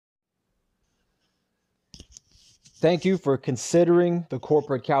Thank you for considering the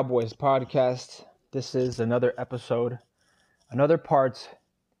Corporate Cowboys podcast. This is another episode, another part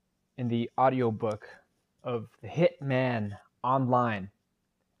in the audiobook of the Hitman Online,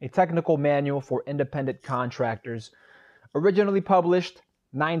 a technical manual for independent contractors, originally published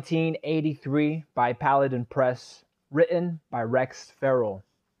 1983 by Paladin Press, written by Rex Farrell.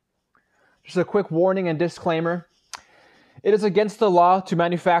 Just a quick warning and disclaimer. It is against the law to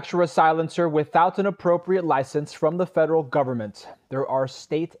manufacture a silencer without an appropriate license from the federal government. There are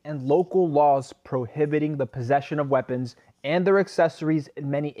state and local laws prohibiting the possession of weapons and their accessories in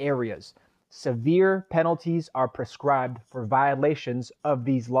many areas. Severe penalties are prescribed for violations of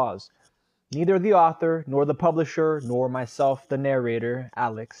these laws. Neither the author, nor the publisher, nor myself, the narrator,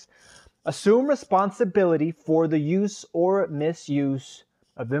 Alex, assume responsibility for the use or misuse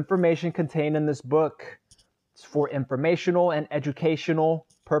of information contained in this book. It's for informational and educational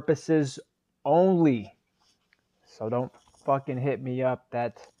purposes only. So don't fucking hit me up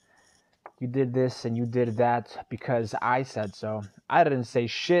that you did this and you did that because I said so. I didn't say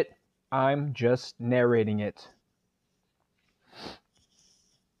shit. I'm just narrating it.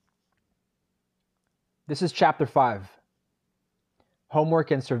 This is Chapter 5.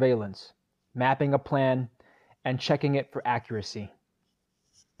 Homework and surveillance. Mapping a plan and checking it for accuracy.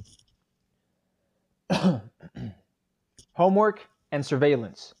 Homework and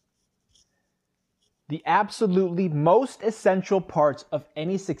surveillance. The absolutely most essential parts of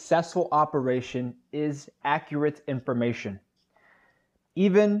any successful operation is accurate information.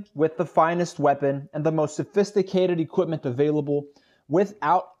 Even with the finest weapon and the most sophisticated equipment available,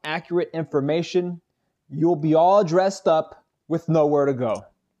 without accurate information, you'll be all dressed up with nowhere to go.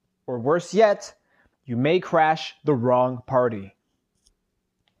 Or worse yet, you may crash the wrong party.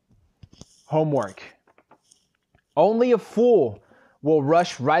 Homework. Only a fool will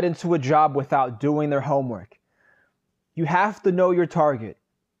rush right into a job without doing their homework. You have to know your target,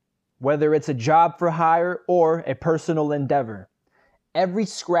 whether it's a job for hire or a personal endeavor. Every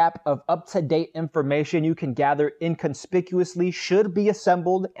scrap of up-to-date information you can gather inconspicuously should be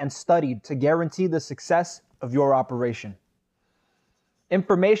assembled and studied to guarantee the success of your operation.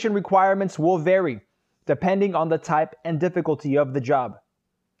 Information requirements will vary depending on the type and difficulty of the job.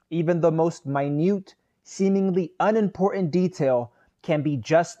 Even the most minute, seemingly unimportant detail can be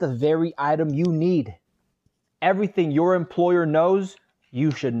just the very item you need. Everything your employer knows,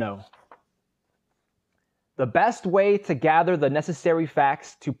 you should know. The best way to gather the necessary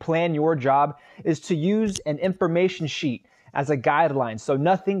facts to plan your job is to use an information sheet as a guideline so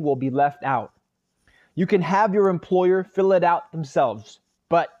nothing will be left out. You can have your employer fill it out themselves,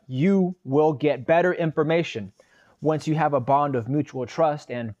 but you will get better information once you have a bond of mutual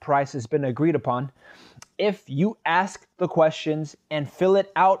trust and price has been agreed upon, if you ask the questions and fill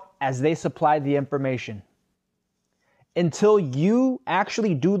it out as they supply the information. Until you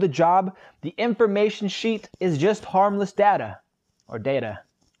actually do the job, the information sheet is just harmless data, or data,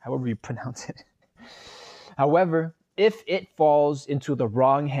 however you pronounce it. However, if it falls into the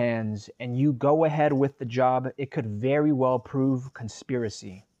wrong hands and you go ahead with the job, it could very well prove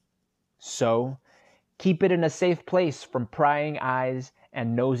conspiracy. So, keep it in a safe place from prying eyes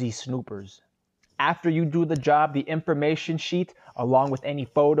and nosy snoopers. After you do the job, the information sheet, along with any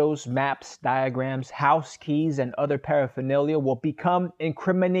photos, maps, diagrams, house keys, and other paraphernalia, will become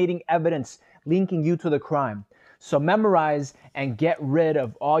incriminating evidence linking you to the crime. So memorize and get rid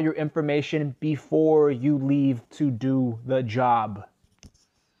of all your information before you leave to do the job.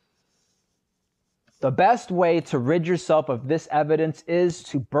 The best way to rid yourself of this evidence is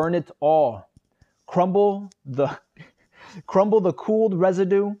to burn it all. Crumble the cooled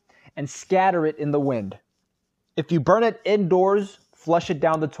residue and scatter it in the wind. If you burn it indoors, flush it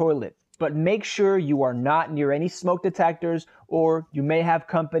down the toilet. But make sure you are not near any smoke detectors or you may have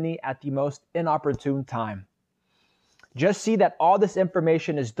company at the most inopportune time. Just see that all this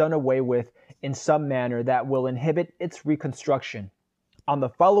information is done away with in some manner that will inhibit its reconstruction. On the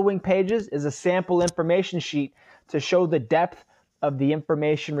following pages is a sample information sheet to show the depth of the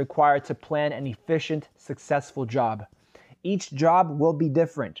information required to plan an efficient, successful job. Each job will be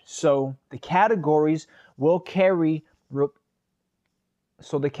different, so the categories will carry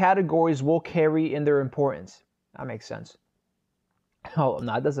in their importance. That makes sense. Oh,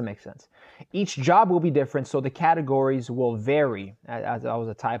 no, it doesn't make sense. Each job will be different, so the categories will vary. As that was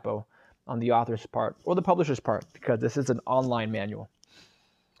a typo on the author's part or the publisher's part, because this is an online manual.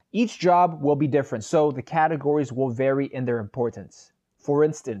 Each job will be different, so the categories will vary in their importance. For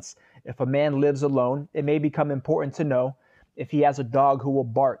instance, if a man lives alone, it may become important to know if he has a dog who will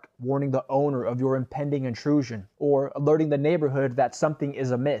bark, warning the owner of your impending intrusion, or alerting the neighborhood that something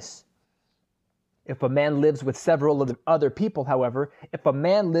is amiss. If a man lives with several other people, however,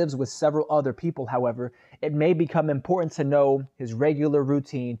 it may become important to know his regular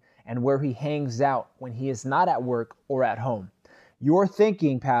routine and where he hangs out when he is not at work or at home. Your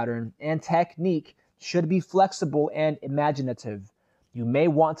thinking pattern and technique should be flexible and imaginative. You may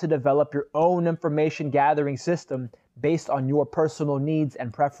want to develop your own information gathering system based on your personal needs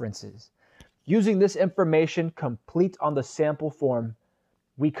and preferences. Using this information complete on the sample form,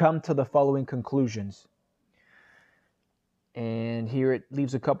 we come to the following conclusions. And here it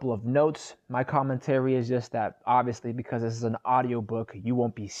leaves a couple of notes. My commentary is just that, obviously, because this is an audiobook, you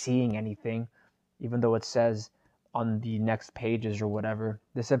won't be seeing anything, even though it says on the next pages or whatever.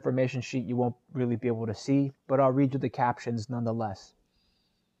 This information sheet you won't really be able to see, but I'll read you the captions nonetheless.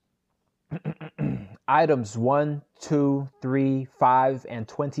 Items 1, 2, 3, 5, and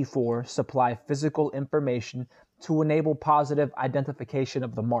 24 supply physical information to enable positive identification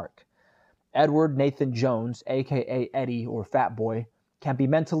of the mark. Edward Nathan Jones, aka Eddie or Fat Boy, can be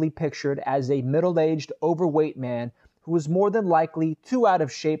mentally pictured as a middle-aged, overweight man who is more than likely too out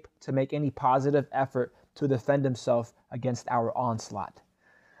of shape to make any positive effort to defend himself against our onslaught.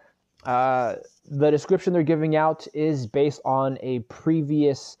 The description they're giving out is based on a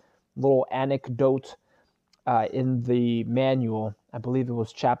previous little anecdote in the manual. I believe it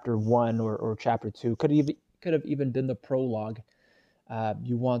was chapter 1 or chapter 2. Could have even been the prologue.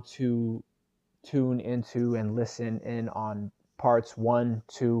 You want to tune into and listen in on parts 1,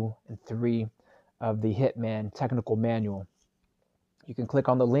 2, and 3 of the Hitman technical manual. You can click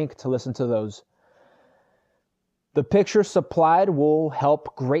on the link to listen to those. The picture supplied will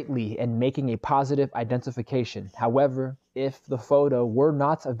help greatly in making a positive identification. However, if the photo were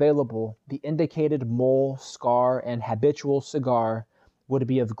not available, the indicated mole, scar, and habitual cigar would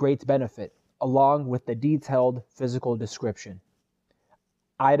be of great benefit, along with the detailed physical description.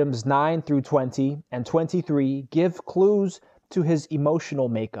 Items 9 through 20 and 23 give clues to his emotional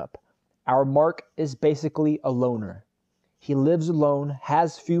makeup. Our mark is basically a loner. He lives alone,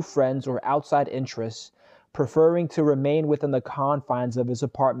 has few friends or outside interests, preferring to remain within the confines of his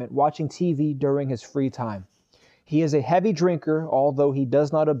apartment watching TV during his free time. He is a heavy drinker, although he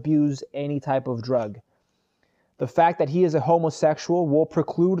does not abuse any type of drug. The fact that he is a homosexual will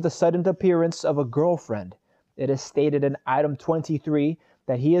preclude the sudden appearance of a girlfriend. It is stated in item 23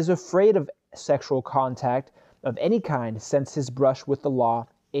 that he is afraid of sexual contact of any kind since his brush with the law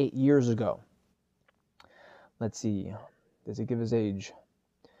 8 years ago. Let's see. Does he give his age?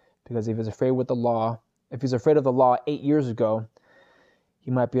 Because if he's afraid of the law 8 years ago,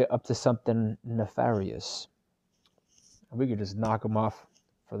 he might be up to something nefarious. We could just knock him off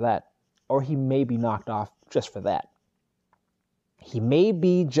for that. Or he may be knocked off just for that. He may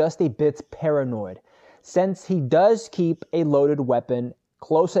be just a bit paranoid, since he does keep a loaded weapon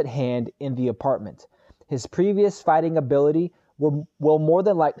close at hand in the apartment. His previous fighting ability will more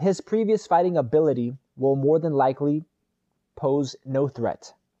than likely pose no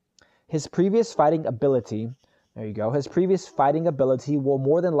threat. His previous fighting ability will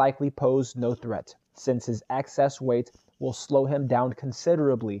more than likely pose no threat, since his excess weight will slow him down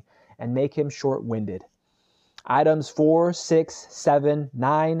considerably and make him short-winded. Items 4, 6, 7,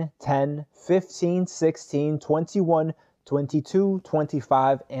 9, 10, 15, 16, 21, 22,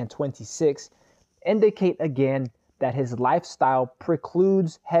 25, and 26 indicate again that his lifestyle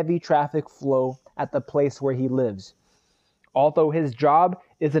precludes heavy traffic flow at the place where he lives. Although his job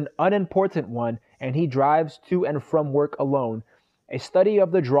is an unimportant one and he drives to and from work alone, a study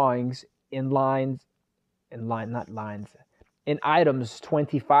of the drawings in items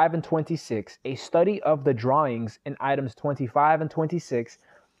 25 and 26, a study of the drawings in items 25 and 26,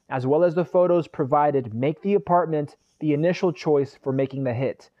 as well as the photos provided, make the apartment the initial choice for making the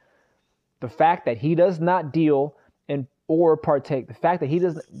hit. The fact that he does not deal in or partake,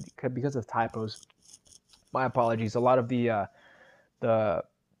 because of typos, my apologies. A lot of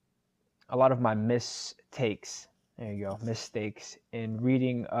my mistakes in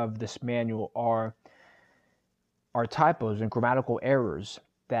reading of this manual are typos and grammatical errors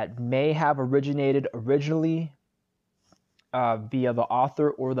that may have originated originally via the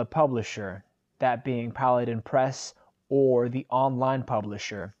author or the publisher, that being Paladin Press or the online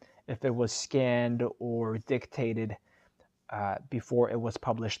publisher, if it was scanned or dictated before it was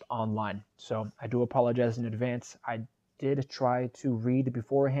published online. So I do apologize in advance. I did try to read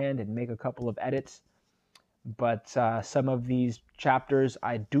beforehand and make a couple of edits, but some of these chapters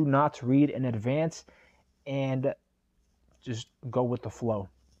I do not read in advance and just go with the flow.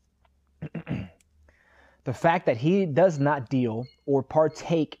 The fact that he does not deal or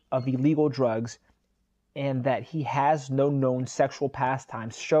partake of illegal drugs and that he has no known sexual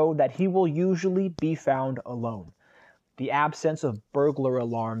pastimes show that he will usually be found alone. The absence of burglar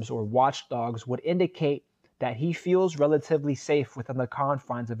alarms or watchdogs would indicate that he feels relatively safe within the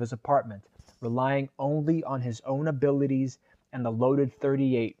confines of his apartment, relying only on his own abilities and the loaded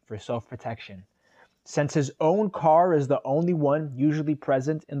 .38 for self-protection. Since his own car is the only one usually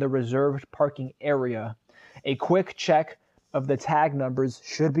present in the reserved parking area, a quick check of the tag numbers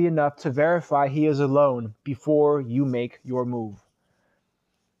should be enough to verify he is alone before you make your move.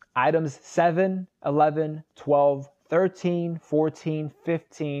 Items 7, 11, 12, 13, 14,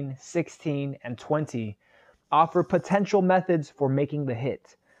 15, 16, and 20 offer potential methods for making the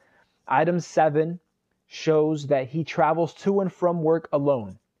hit. Item 7 shows that he travels to and from work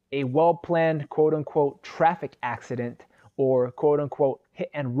alone. A well-planned quote-unquote traffic accident or quote-unquote hit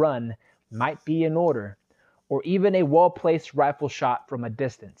and run might be in order, or even a well-placed rifle shot from a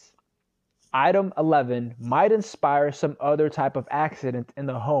distance. Item 11 might inspire some other type of accident in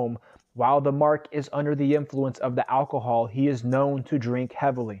the home while the mark is under the influence of the alcohol he is known to drink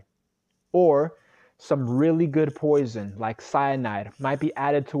heavily. Or some really good poison like cyanide might be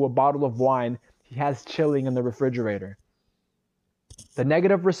added to a bottle of wine he has chilling in the refrigerator. The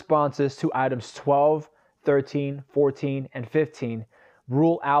negative responses to items 12, 13, 14, and 15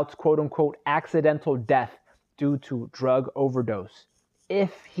 rule out quote-unquote accidental death due to drug overdose.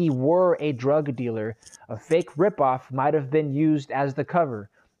 If he were a drug dealer, a fake ripoff might have been used as the cover,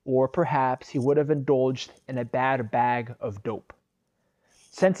 or perhaps he would have indulged in a bad bag of dope.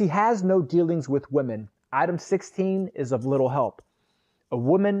 Since he has no dealings with women, item 16 is of little help. A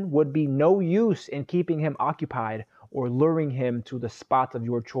woman would be no use in keeping him occupied or luring him to the spot of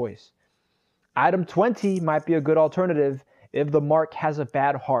your choice. Item 20 might be a good alternative if the mark has a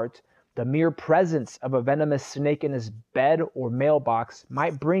bad heart. The mere presence of a venomous snake in his bed or mailbox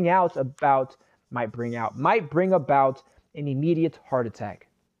might bring about an immediate heart attack.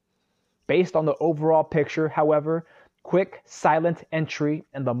 Based on the overall picture, however, quick, silent entry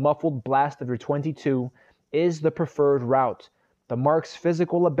and the muffled blast of your .22 is the preferred route. The mark's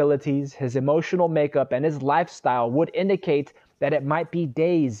physical abilities, his emotional makeup, and his lifestyle would indicate that it might be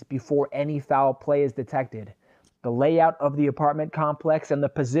days before any foul play is detected. The layout of the apartment complex and the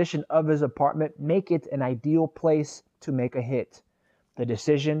position of his apartment make it an ideal place to make a hit. The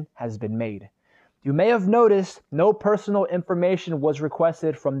decision has been made. You may have noticed no personal information was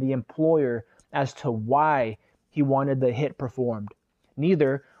requested from the employer as to why he wanted the hit performed.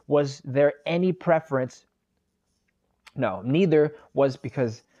 Neither was there any preference. Neither was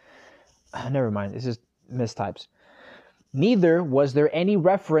because, never mind, it's just mistypes. Neither was there any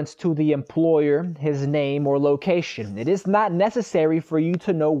reference to the employer, his name, or location. It is not necessary for you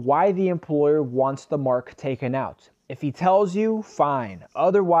to know why the employer wants the mark taken out. If he tells you, fine.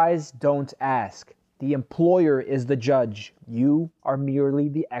 Otherwise, don't ask. The employer is the judge. You are merely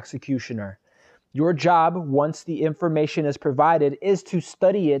the executioner. Your job, once the information is provided, is to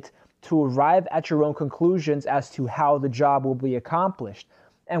study it to arrive at your own conclusions as to how the job will be accomplished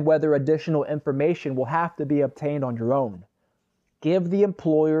and whether additional information will have to be obtained on your own. Give the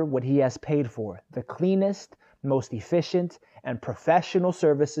employer what he has paid for, the cleanest, most efficient, and professional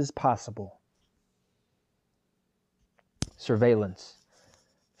services possible. Surveillance.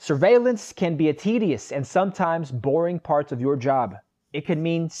 Surveillance can be a tedious and sometimes boring part of your job. It can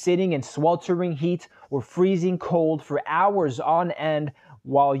mean sitting in sweltering heat or freezing cold for hours on end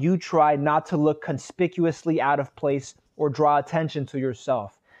while you try not to look conspicuously out of place or draw attention to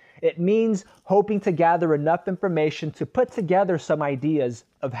yourself. It means hoping to gather enough information to put together some ideas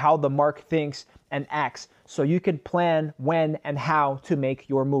of how the mark thinks and acts so you can plan when and how to make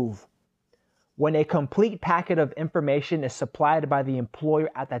your move. When a complete packet of information is supplied by the employer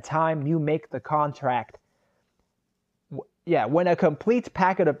at the time you make the contract, when a complete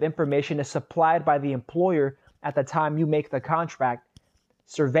packet of information is supplied by the employer at the time you make the contract,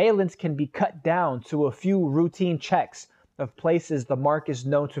 surveillance can be cut down to a few routine checks of places the mark is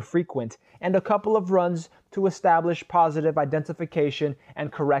known to frequent and a couple of runs to establish positive identification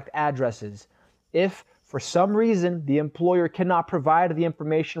and correct addresses. If, for some reason, the employer cannot provide the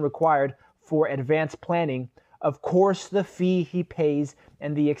information required for advanced planning, of course the fee he pays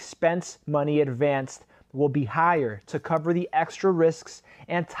and the expense money advanced will be higher to cover the extra risks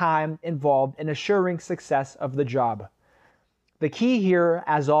and time involved in assuring success of the job. The key here,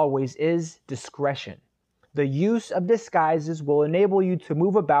 as always, is discretion. The use of disguises will enable you to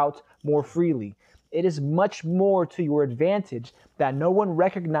move about more freely. It is much more to your advantage that no one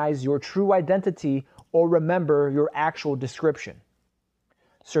recognize your true identity or remember your actual description.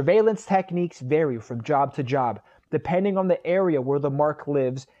 Surveillance techniques vary from job to job, depending on the area where the mark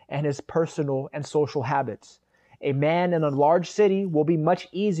lives and his personal and social habits. A man in a large city will be much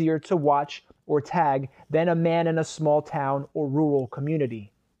easier to watch or tag than a man in a small town or rural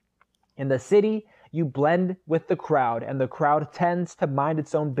community. In the city, you blend with the crowd, and the crowd tends to mind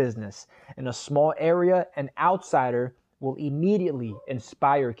its own business. In a small area, an outsider will immediately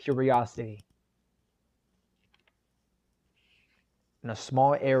inspire curiosity. In a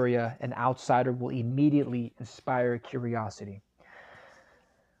small area, an outsider will immediately inspire curiosity.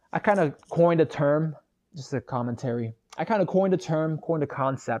 I kind of coined a term, just a commentary. I kind of coined a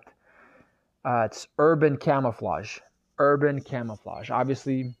concept. It's urban camouflage. Urban camouflage.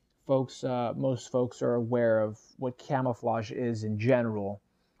 Obviously, most folks are aware of what camouflage is in general.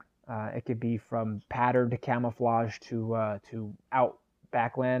 It could be from patterned camouflage to out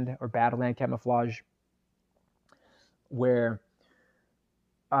backland or badland camouflage, where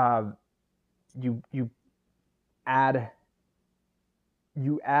you add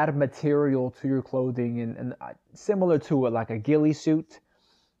material to your clothing and similar to it, like a ghillie suit.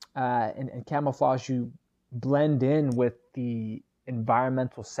 And camouflage, you blend in with the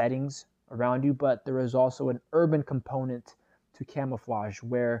environmental settings around you, but there is also an urban component to camouflage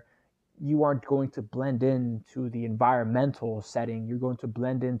where you aren't going to blend into the environmental setting, you're going to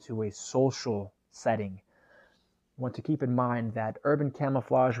blend into a social setting. You want to keep in mind that urban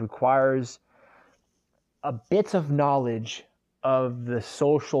camouflage requires a bit of knowledge of the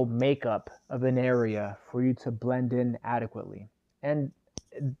social makeup of an area for you to blend in adequately. And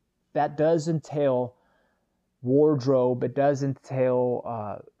that does entail wardrobe, it does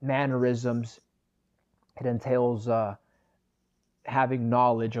entail mannerisms, it entails having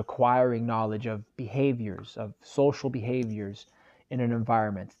knowledge, acquiring knowledge of behaviors, of social behaviors in an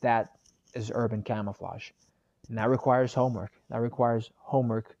environment. That is urban camouflage. And that requires homework. That requires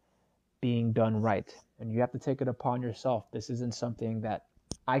homework being done right. And you have to take it upon yourself. This isn't something that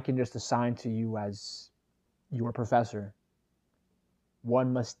I can just assign to you as your professor.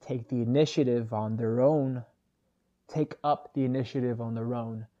 One must take the initiative on their own, take up the initiative on their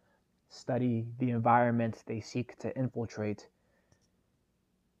own, study the environment they seek to infiltrate,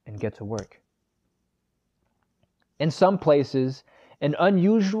 and get to work. In some places, an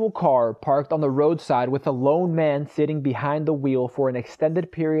unusual car parked on the roadside with a lone man sitting behind the wheel for an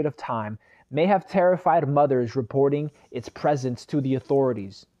extended period of time may have terrified mothers reporting its presence to the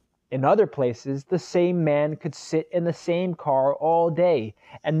authorities. In other places, the same man could sit in the same car all day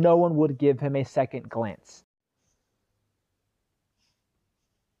and no one would give him a second glance.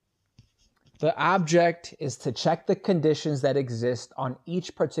 The object is to check the conditions that exist on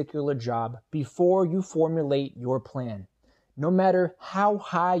each particular job before you formulate your plan. No matter how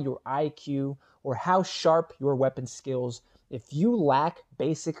high your IQ or how sharp your weapon skills, if you lack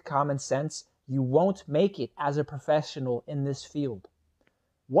basic common sense, you won't make it as a professional in this field.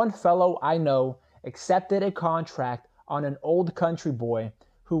 One fellow I know accepted a contract on an old country boy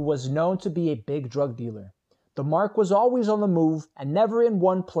who was known to be a big drug dealer. The mark was always on the move and never in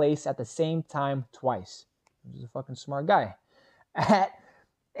one place at the same time twice. He was a fucking smart guy.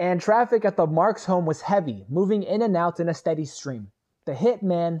 And traffic at the mark's home was heavy, moving in and out in a steady stream. The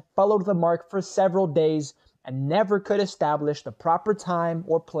hitman followed the mark for several days and never could establish the proper time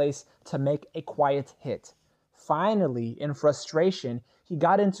or place to make a quiet hit. Finally, in frustration, he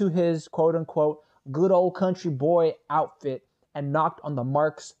got into his quote-unquote good old country boy outfit and knocked on the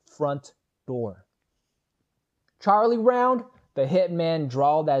mark's front door. "Charlie Round?" the hitman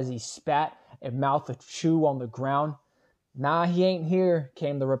drawled as he spat a mouth of chew on the ground. "Nah, he ain't here,"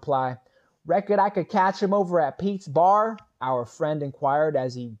 came the reply. "Reckon I could catch him over at Pete's bar?" our friend inquired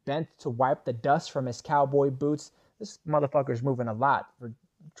as he bent to wipe the dust from his cowboy boots. This motherfucker's moving a lot for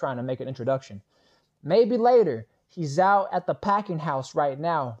trying to make an introduction. "Maybe later. He's out at the packing house right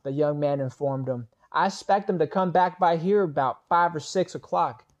now," the young man informed him. "I expect him to come back by here about 5 or 6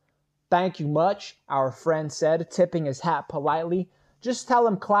 o'clock. "Thank you much," our friend said, tipping his hat politely. "Just tell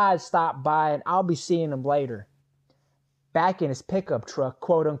him Clyde stopped by and I'll be seeing him later." Back in his pickup truck,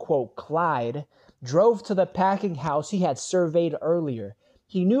 quote-unquote Clyde drove to the packing house he had surveyed earlier.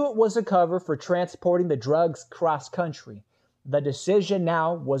 He knew it was a cover for transporting the drugs cross-country. The decision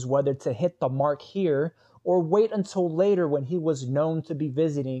now was whether to hit the mark here or wait until later when he was known to be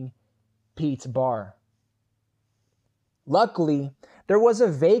visiting Pete's bar. Luckily, there was a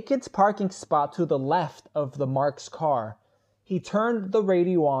vacant parking spot to the left of the mark's car. He turned the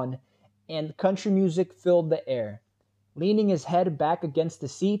radio on, and country music filled the air. Leaning his head back against the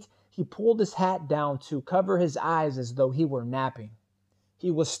seat, he pulled his hat down to cover his eyes as though he were napping. He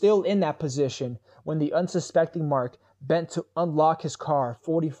was still in that position when the unsuspecting Mark bent to unlock his car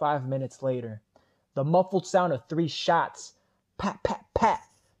 45 minutes later. The muffled sound of 3 shots, pat, pat, pat,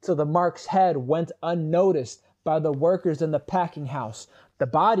 till the mark's head went unnoticed by the workers in the packing house. The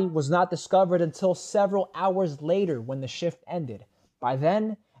body was not discovered until several hours later when the shift ended. By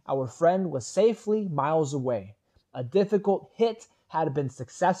then, our friend was safely miles away. A difficult hit had been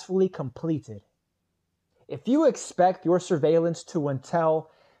successfully completed. If you expect your surveillance to entail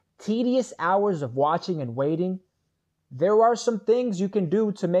tedious hours of watching and waiting, there are some things you can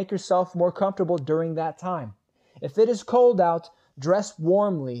do to make yourself more comfortable during that time. If it is cold out, dress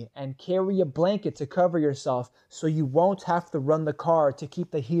warmly and carry a blanket to cover yourself so you won't have to run the car to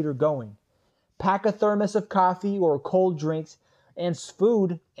keep the heater going. Pack a thermos of coffee or cold drinks and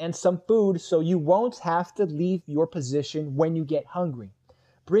some food so you won't have to leave your position when you get hungry.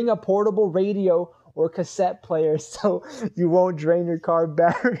 Bring a portable radio or cassette player so you won't drain your car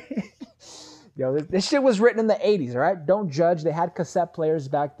battery. Yo, this shit was written in the 80s, all right? Don't judge. They had cassette players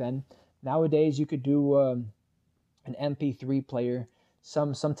back then. Nowadays, you could do an MP3 player,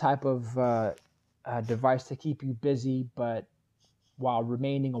 some type of device to keep you busy, but while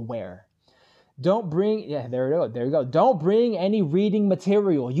remaining aware. Don't bring, there you go. Don't bring any reading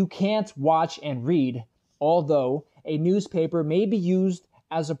material. You can't watch and read, although a newspaper may be used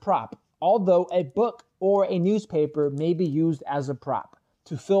as a prop. Although a book or a newspaper may be used as a prop.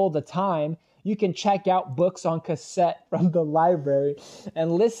 To fill the time, you can check out books on cassette from the library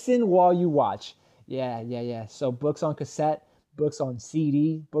and listen while you watch. Yeah. So books on cassette, books on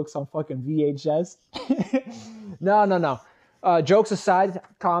CD, books on fucking VHS. No. Jokes aside,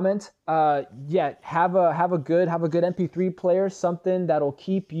 comment. Have a good MP3 player, something that'll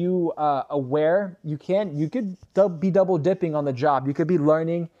keep you aware. You could be double dipping on the job. You could be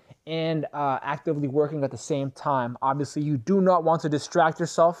learning and actively working at the same time. Obviously, you do not want to distract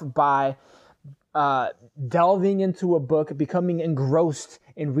yourself by delving into a book, becoming engrossed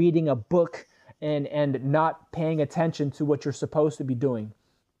in reading a book, and not paying attention to what you're supposed to be doing.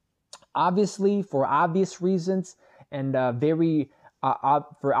 Obviously, for obvious reasons and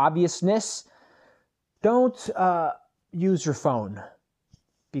for obviousness, don't use your phone,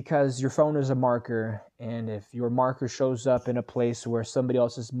 because your phone is a marker, and if your marker shows up in a place where somebody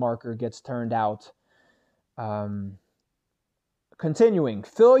else's marker gets turned out. Continuing,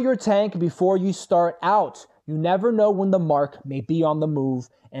 fill your tank before you start out. You never know when the mark may be on the move,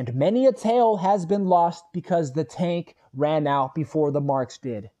 and many a tale has been lost because the tank ran out before the marks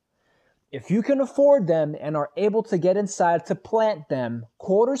did. If you can afford them and are able to get inside to plant them,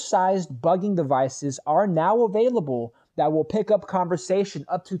 quarter-sized bugging devices are now available that will pick up conversation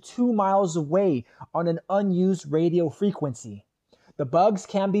up to 2 miles away on an unused radio frequency. The bugs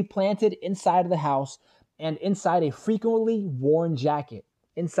can be planted inside of the house and inside a frequently worn jacket,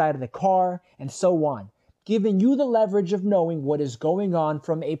 inside of the car, and so on, giving you the leverage of knowing what is going on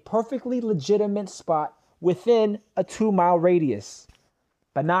from a perfectly legitimate spot within a 2-mile radius.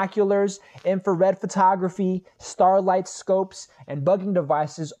 Binoculars, infrared photography, starlight scopes, and bugging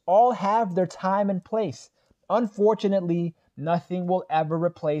devices all have their time and place. Unfortunately, nothing will ever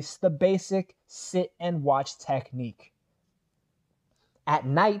replace the basic sit and watch technique. At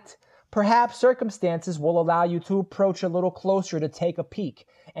night, perhaps circumstances will allow you to approach a little closer to take a peek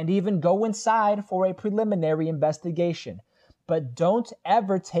and even go inside for a preliminary investigation. But don't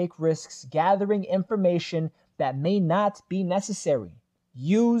ever take risks gathering information that may not be necessary.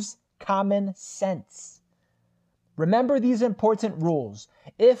 Use common sense. Remember these important rules.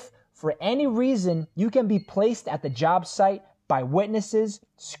 If for any reason you can be placed at the job site by witnesses,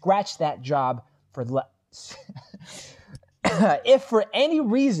 scratch that job for If for any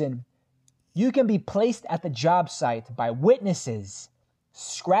reason you can be placed at the job site by witnesses,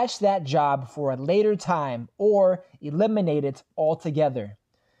 scratch that job for a later time or eliminate it altogether.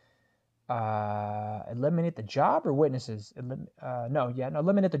 Eliminate the job or witnesses?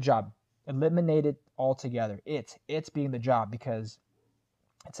 Eliminate the job. Eliminate it altogether. It's being the job because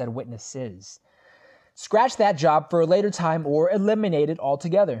it said witnesses. Scratch that job for a later time or eliminate it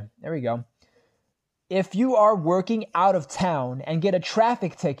altogether. There we go. If you are working out of town and get a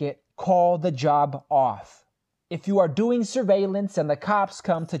traffic ticket, call the job off. If you are doing surveillance and the cops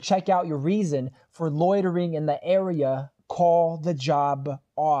come to check out your reason for loitering in the area, call the job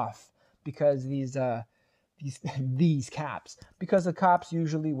off. Because these cops, because the cops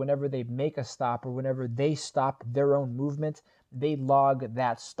usually, whenever they make a stop or whenever they stop their own movement, they log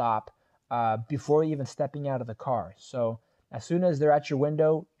that stop before even stepping out of the car. So as soon as they're at your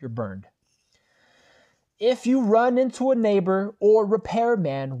window, you're burned. If you run into a neighbor or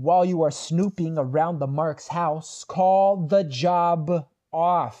repairman while you are snooping around the mark's house, call the job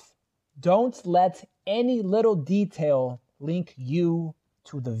off. Don't let any little detail link you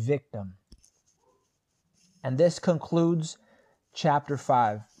to the victim. And this concludes Chapter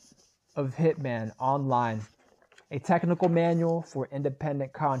 5 of Hitman Online, a technical manual for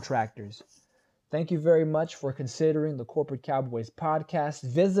independent contractors. Thank you very much for considering the Corporate Cowboys podcast.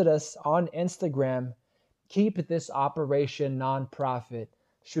 Visit us on Instagram. Keep this operation nonprofit.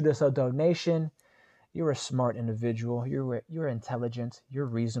 Shoot us a donation. You're a smart individual. You're intelligent. You're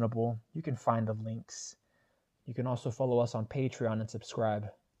reasonable. You can find the links. You can also follow us on Patreon and subscribe.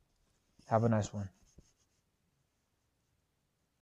 Have a nice one.